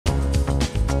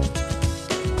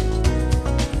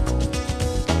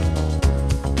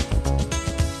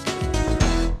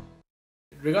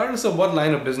regardless of what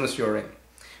line of business you're in.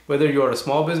 Whether you're a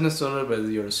small business owner, whether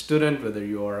you're a student, whether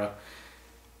you're a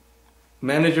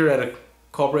manager at a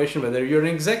corporation, whether you're an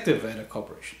executive at a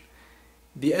corporation.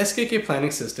 The SKK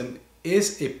Planning System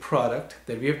is a product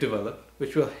that we have developed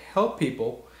which will help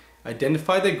people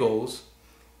identify their goals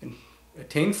and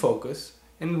attain focus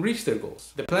and reach their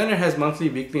goals. The planner has monthly,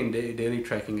 weekly, and daily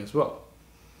tracking as well,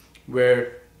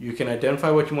 where you can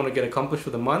identify what you want to get accomplished for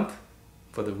the month,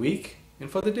 for the week, and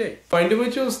for the day. For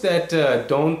individuals that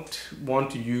don't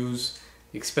want to use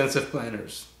expensive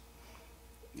planners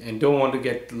and don't want to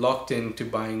get locked into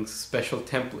buying special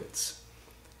templates,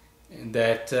 and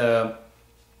that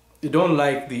they don't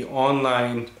like the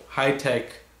online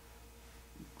high-tech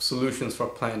solutions for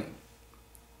planning,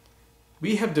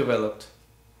 we have developed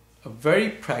a very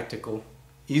practical,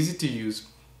 easy to use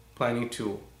planning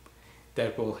tool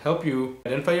that will help you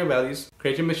identify your values,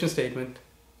 create your mission statement,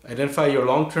 identify your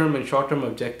long-term and short-term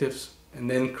objectives, and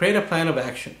then create a plan of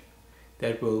action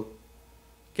that will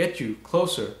get you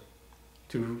closer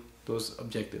to those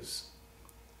objectives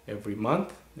every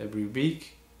month, every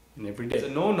week, and every day. It's a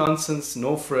no-nonsense,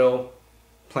 no-frill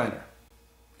planner.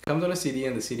 It comes on a CD,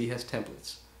 and the CD has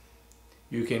templates.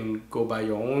 You can go buy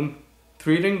your own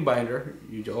 3-ring binder.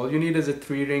 All you need is a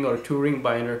 3-ring or 2-ring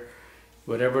binder,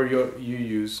 whatever you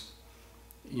use.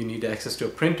 You need access to a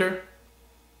printer.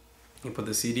 You put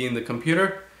the CD in the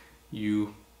computer.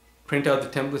 You print out the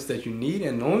templates that you need,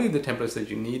 and only the templates that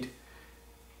you need.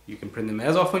 You can print them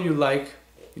as often you like.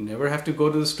 You never have to go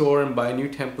to the store and buy new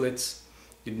templates.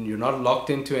 You're not locked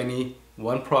into any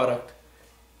one product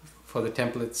for the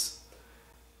templates.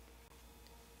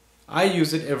 I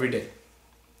use it every day.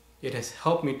 It has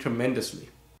helped me tremendously.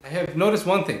 I have noticed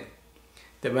one thing,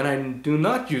 that when I do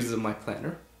not use my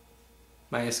planner,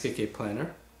 my SKK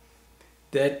planner,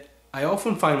 that I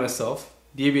often find myself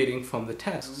deviating from the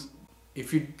tasks.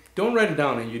 If you don't write it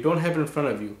down and you don't have it in front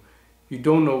of you, you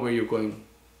don't know where you're going,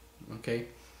 okay?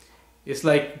 It's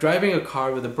like driving a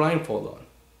car with a blindfold on.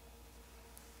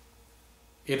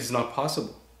 It is not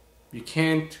possible. You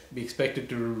can't be expected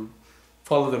to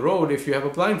follow the road if you have a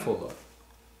blindfold on.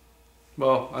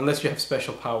 Well, unless you have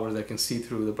special powers that can see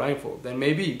through the blindfold, then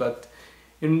maybe, but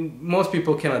most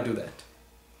people cannot do that.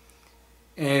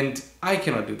 And I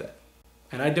cannot do that.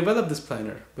 And I developed this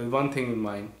planner with one thing in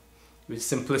mind, which is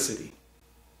simplicity.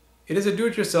 It is a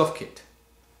do-it-yourself kit.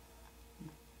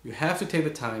 You have to take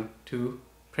the time to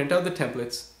print out the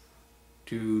templates,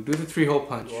 to do the 3-hole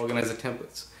punch, to organize the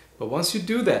templates. But once you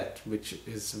do that, which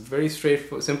is a very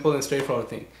simple and straightforward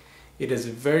thing, it is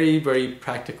a very, very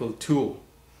practical tool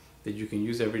that you can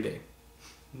use every day.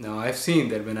 Now, I've seen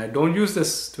that when I don't use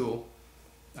this tool,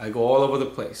 I go all over the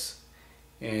place.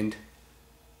 And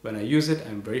when I use it,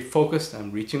 I'm very focused,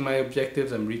 I'm reaching my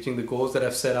objectives, I'm reaching the goals that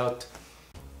I've set out.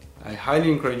 I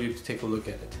highly encourage you to take a look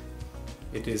at it.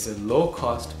 It is a low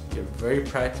cost, yet very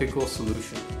practical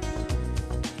solution.